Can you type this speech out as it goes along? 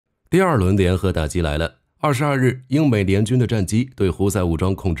第二轮联合打击来了。22日，英美联军的战机对胡塞武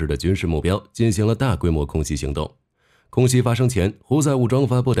装控制的军事目标进行了大规模空袭行动。空袭发生前，胡塞武装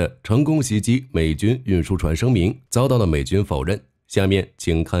发布的成功袭击美军运输船声明遭到了美军否认。下面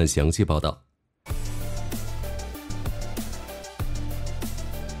请看详细报道。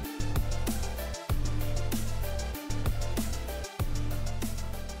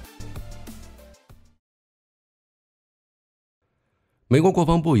美国国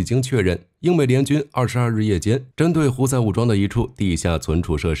防部已经确认，英美联军22日夜间针对胡塞武装的一处地下存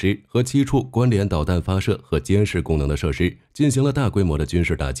储设施和7处关联导弹发射和监视功能的设施进行了大规模的军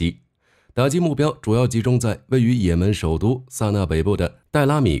事打击。打击目标主要集中在位于也门首都萨那北部的戴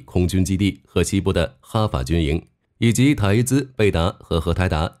拉米空军基地和西部的哈法军营，以及塔伊兹、贝达和荷台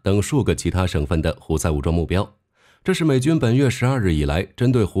达等数个其他省份的胡塞武装目标。这是美军本月12日以来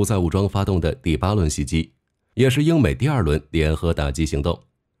针对胡塞武装发动的第8轮袭击，也是英美第2轮联合打击行动。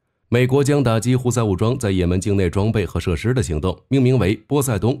美国将打击胡塞武装在也门境内装备和设施的行动命名为波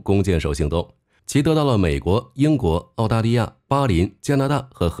塞冬弓箭手行动，其得到了美国、英国、澳大利亚、巴林、加拿大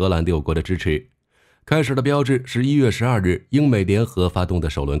和荷兰6国的支持。开始的标志是1月12日英美联合发动的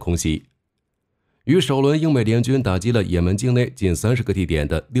首轮空袭。与首轮英美联军打击了也门境内近30个地点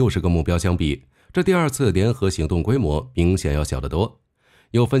的60个目标相比，这第2次联合行动规模明显要小得多。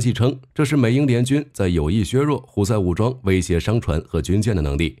有分析称，这是美英联军在有意削弱胡塞武装威胁商船和军舰的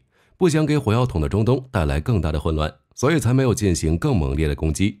能力，不想给火药桶的中东带来更大的混乱，所以才没有进行更猛烈的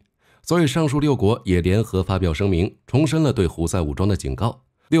攻击。所以上述6国也联合发表声明，重申了对胡塞武装的警告。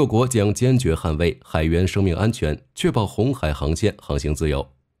6国将坚决捍卫海员生命安全，确保红海航线航行自由。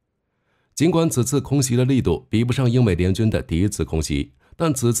尽管此次空袭的力度比不上英美联军的第1次空袭，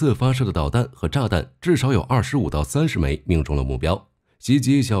但此次发射的导弹和炸弹至少有25到30枚命中了目标，袭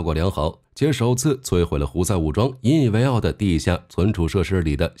击效果良好，且首次摧毁了胡塞武装引以为傲的地下存储设施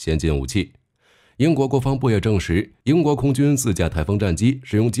里的先进武器。英国国防部也证实，英国空军4架台风战机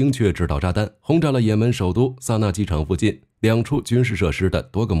使用精确制导炸弹轰炸了也门首都萨那机场附近2处军事设施的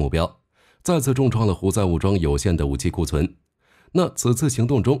多个目标，再次重创了胡塞武装有限的武器库存。那此次行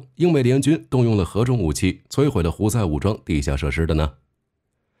动中，英美联军动用了何种武器摧毁了胡塞武装地下设施的呢？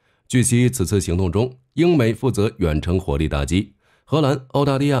据悉，此次行动中，英美负责远程火力打击，荷兰、澳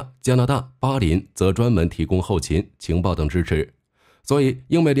大利亚、加拿大、巴林则专门提供后勤、情报等支持。所以，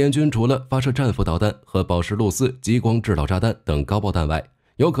英美联军除了发射战斧导弹和宝石路4激光制导炸弹等高爆弹外，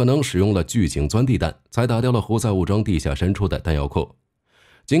有可能使用了巨型钻地弹，才打掉了胡塞武装地下深处的弹药库。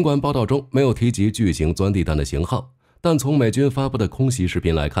尽管报道中没有提及巨型钻地弹的型号，但从美军发布的空袭视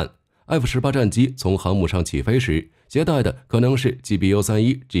频来看， F-18 战机从航母上起飞时携带的可能是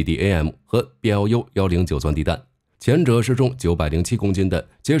GBU-31 GDAM 和 BLU-109 钻地弹，前者是重907公斤的，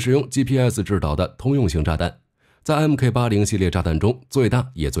且使用 GPS 制导的通用型炸弹，在 MK80 系列炸弹中最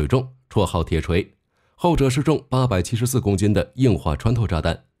大也最重，绰号铁锤。后者是重874公斤的硬化穿透炸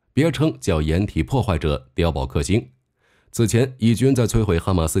弹，别称叫掩体破坏者、碉堡克星。此前，以军在摧毁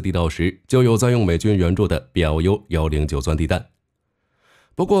哈马斯地道时，就有在用美军援助的 BLU-109 钻地弹。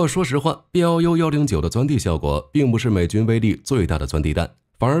不过说实话， BLU-109 的钻地效果并不是美军威力最大的钻地弹，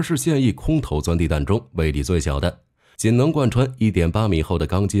反而是现役空投钻地弹中威力最小的，仅能贯穿 1.8 米厚的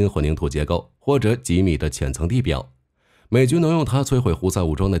钢筋混凝土结构或者几米的浅层地表。美军能用它摧毁胡塞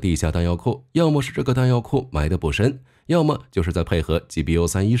武装的地下弹药库，要么是这个弹药库埋得不深，要么就是在配合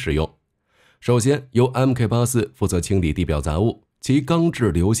GBU-31 使用。首先，由 MK84 负责清理地表杂物，其钢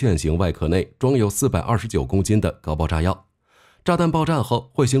制流线型外壳内装有429公斤的高爆炸药。炸弹爆炸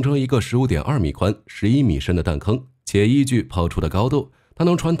后会形成一个 15.2 米宽、11米深的弹坑，且依据抛出的高度，它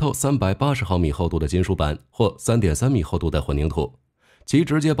能穿透380毫米厚度的金属板或 3.3 米厚度的混凝土，其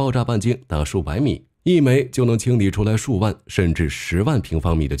直接爆炸半径达数百米，一枚就能清理出来数万甚至10万平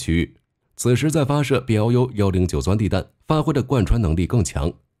方米的区域。此时再发射 BLU-109 钻地弹，发挥的贯穿能力更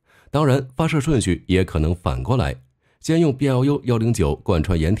强。当然，发射顺序也可能反过来，先用 BLU-109 贯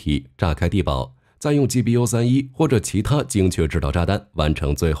穿掩体，炸开地堡，再用 GBU-31 或者其他精确制导炸弹完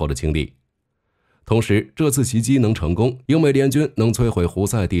成最后的清理。同时，这次袭击能成功，英美联军能摧毁胡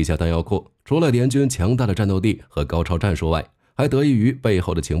塞地下弹药库，除了联军强大的战斗力和高超战术外，还得益于背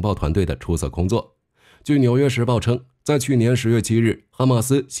后的情报团队的出色工作。据《纽约时报》称，在去年10月7日，哈马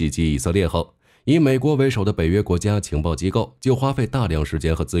斯袭击以色列后，以美国为首的北约国家情报机构就花费大量时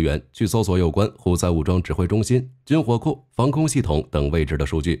间和资源去搜索有关胡塞武装指挥中心、军火库、防空系统等位置的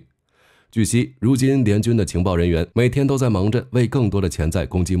数据。据悉，如今联军的情报人员每天都在忙着为更多的潜在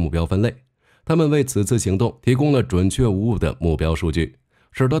攻击目标分类，他们为此次行动提供了准确无误的目标数据，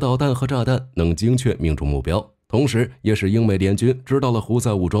使得导弹和炸弹能精确命中目标，同时也使英美联军知道了胡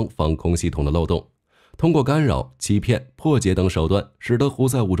塞武装防空系统的漏洞。通过干扰、欺骗、破解等手段，使得胡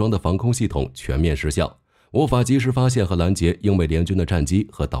塞武装的防空系统全面失效，无法及时发现和拦截英美联军的战机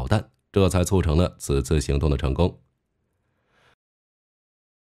和导弹，这才促成了此次行动的成功。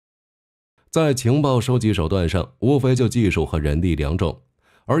在情报收集手段上，无非就技术和人力两种，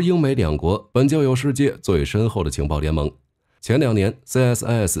而英美两国本就有世界最深厚的情报联盟。前2年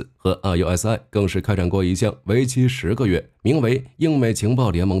CSIS 和 RUSI 更是开展过一项为期10个月，名为“英美情报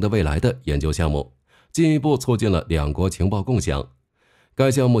联盟的未来”的研究项目，进一步促进了两国情报共享。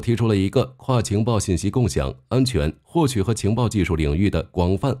该项目提出了一个跨情报信息共享、安全、获取和情报技术领域的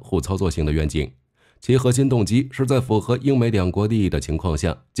广泛互操作性的愿景。其核心动机是在符合英美两国利益的情况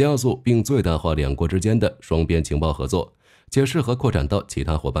下，加速并最大化两国之间的双边情报合作，且适合扩展到其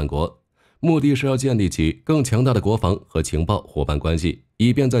他伙伴国。目的是要建立起更强大的国防和情报伙伴关系，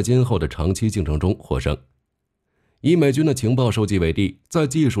以便在今后的长期竞争中获胜。以美军的情报收集为例，在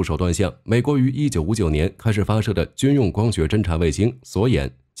技术手段下，美国于1959年开始发射的军用光学侦察卫星索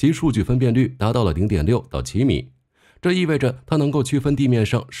眼，其数据分辨率达到了 0.6 到7米，这意味着它能够区分地面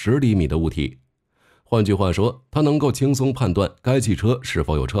上10厘米的物体。换句话说，它能够轻松判断该汽车是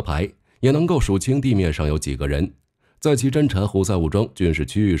否有车牌，也能够数清地面上有几个人。在其侦察胡塞武装军事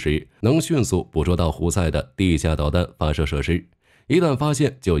区域时，能迅速捕捉到胡塞的地下导弹发射设施，一旦发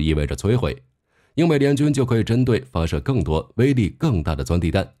现就意味着摧毁。英美联军就可以针对发射更多、威力更大的钻地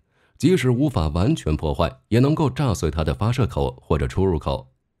弹，即使无法完全破坏，也能够炸碎它的发射口或者出入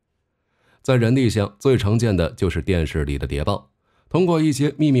口。在人力上，最常见的就是电视里的谍报，通过一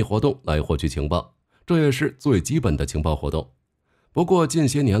些秘密活动来获取情报，这也是最基本的情报活动。不过近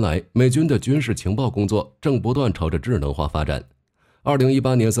些年来，美军的军事情报工作正不断朝着智能化发展。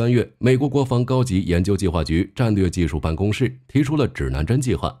2018年3月，美国国防高级研究计划局战略技术办公室提出了指南针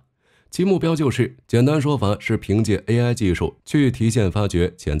计划，其目标就是简单说法是凭借 AI 技术去提前发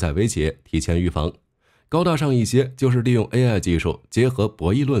掘潜在威胁，提前预防。高大上一些就是利用 AI 技术结合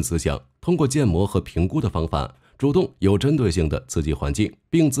博弈论思想，通过建模和评估的方法，主动有针对性的刺激环境，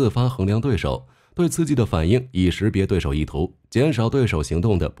并自发衡量对手对刺激的反应，以识别对手意图，减少对手行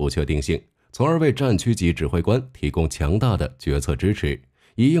动的不确定性，从而为战区级指挥官提供强大的决策支持，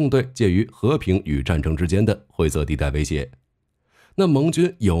以应对介于和平与战争之间的灰色地带威胁。那盟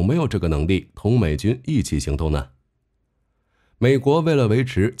军有没有这个能力同美军一起行动呢？美国为了维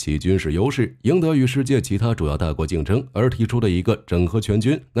持其军事优势，赢得与世界其他主要大国竞争，而提出了一个整合全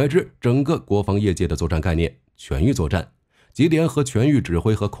军乃至整个国防业界的作战概念——全域作战，即联合全域指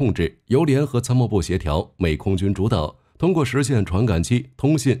挥和控制，由联合参谋部协调，美空军主导，通过实现传感器、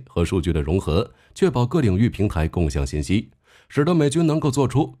通信和数据的融合，确保各领域平台共享信息，使得美军能够做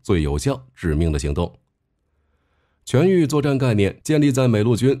出最有效、致命的行动。全域作战概念建立在美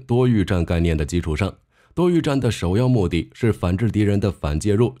陆军多域战概念的基础上，多域战的首要目的是反制敌人的反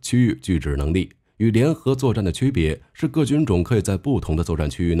介入区域拒止能力。与联合作战的区别是，各军种可以在不同的作战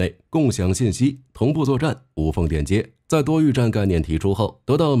区域内共享信息，同步作战，无缝链接。在多域战概念提出后，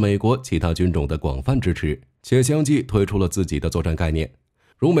得到美国其他军种的广泛支持，且相继推出了自己的作战概念，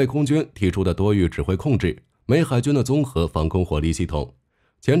如美空军提出的多域指挥控制，美海军的综合防空火力系统。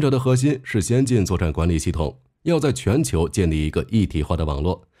前者的核心是先进作战管理系统，要在全球建立一个一体化的网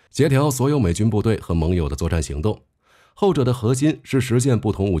络，协调所有美军部队和盟友的作战行动。后者的核心是实现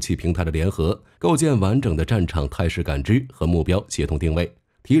不同武器平台的联合，构建完整的战场态势感知和目标协同定位，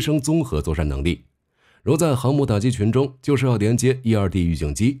提升综合作战能力。如在航母打击群中，就是要连接 E-2D 预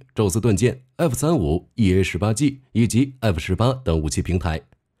警机、宙斯盾舰、F-35、EA-18G 以及 F-18 等武器平台。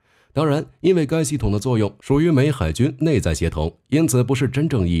当然，因为该系统的作用属于美海军内在协同，因此不是真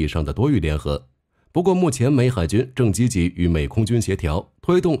正意义上的多域联合。不过目前美海军正积极与美空军协调，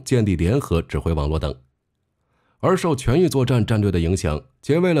推动建立联合指挥网络等。而受全域作战战略的影响，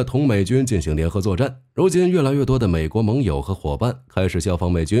且为了同美军进行联合作战，如今越来越多的美国盟友和伙伴开始效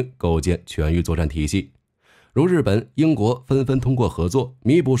仿美军构建全域作战体系。如日本、英国纷纷通过合作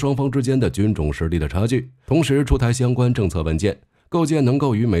弥补双方之间的军种实力的差距，同时出台相关政策文件，构建能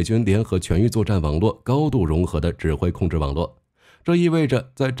够与美军联合全域作战网络高度融合的指挥控制网络。这意味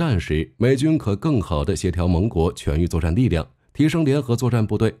着在战时，美军可更好地协调盟国全域作战力量，提升联合作战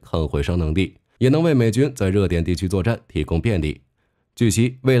部队抗毁伤能力，也能为美军在热点地区作战提供便利。据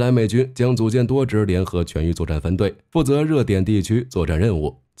悉，未来美军将组建多支联合全域作战分队，负责热点地区作战任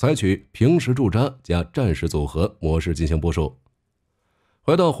务，采取平时驻扎加战时组合模式进行部署。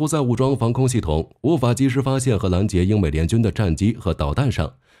回到胡塞武装防空系统无法及时发现和拦截英美联军的战机和导弹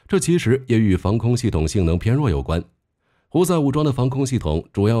上，这其实也与防空系统性能偏弱有关。胡塞武装的防空系统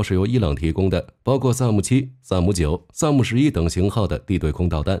主要是由伊朗提供的，包括萨姆7、萨姆9、萨姆11等型号的地对空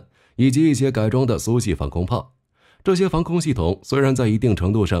导弹，以及一些改装的苏系防空炮。这些防空系统虽然在一定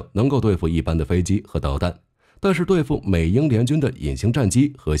程度上能够对付一般的飞机和导弹，但是对付美英联军的隐形战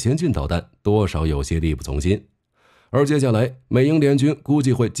机和先进导弹多少有些力不从心。而接下来，美英联军估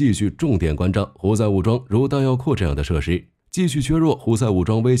计会继续重点关照胡塞武装如弹药库这样的设施，继续削弱胡塞武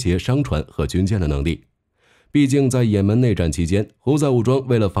装威胁商船和军舰的能力。毕竟在也门内战期间，胡塞武装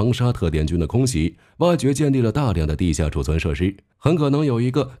为了防杀特点军的空袭，挖掘建立了大量的地下储存设施，很可能有一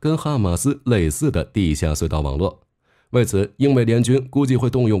个跟哈马斯类似的地下隧道网络。为此，英美联军估计会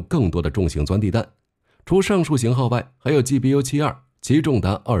动用更多的重型钻地弹。除上述型号外，还有 GBU-72， 其重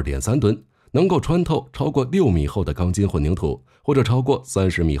达 2.3 吨，能够穿透超过6米厚的钢筋混凝土，或者超过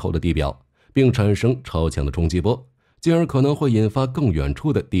30米厚的地表，并产生超强的冲击波，进而可能会引发更远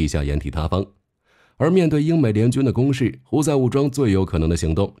处的地下掩体塌方。而面对英美联军的攻势，胡塞武装最有可能的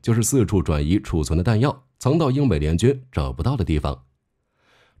行动就是四处转移储存的弹药，藏到英美联军找不到的地方。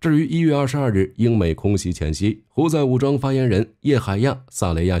至于1月22日英美空袭前夕，胡塞武装发言人叶海亚·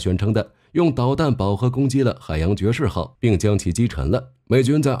萨雷亚宣称的用导弹饱和攻击了海洋爵士号并将其击沉了，美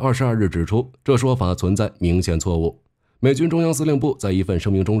军在22日指出，这说法存在明显错误。美军中央司令部在一份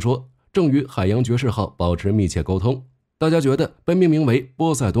声明中说，正与海洋爵士号保持密切沟通。大家觉得被命名为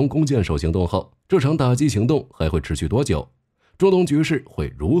波塞冬弓箭手行动后，这场打击行动还会持续多久？中东局势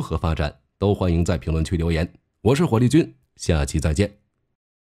会如何发展？都欢迎在评论区留言。我是火力军，下期再见。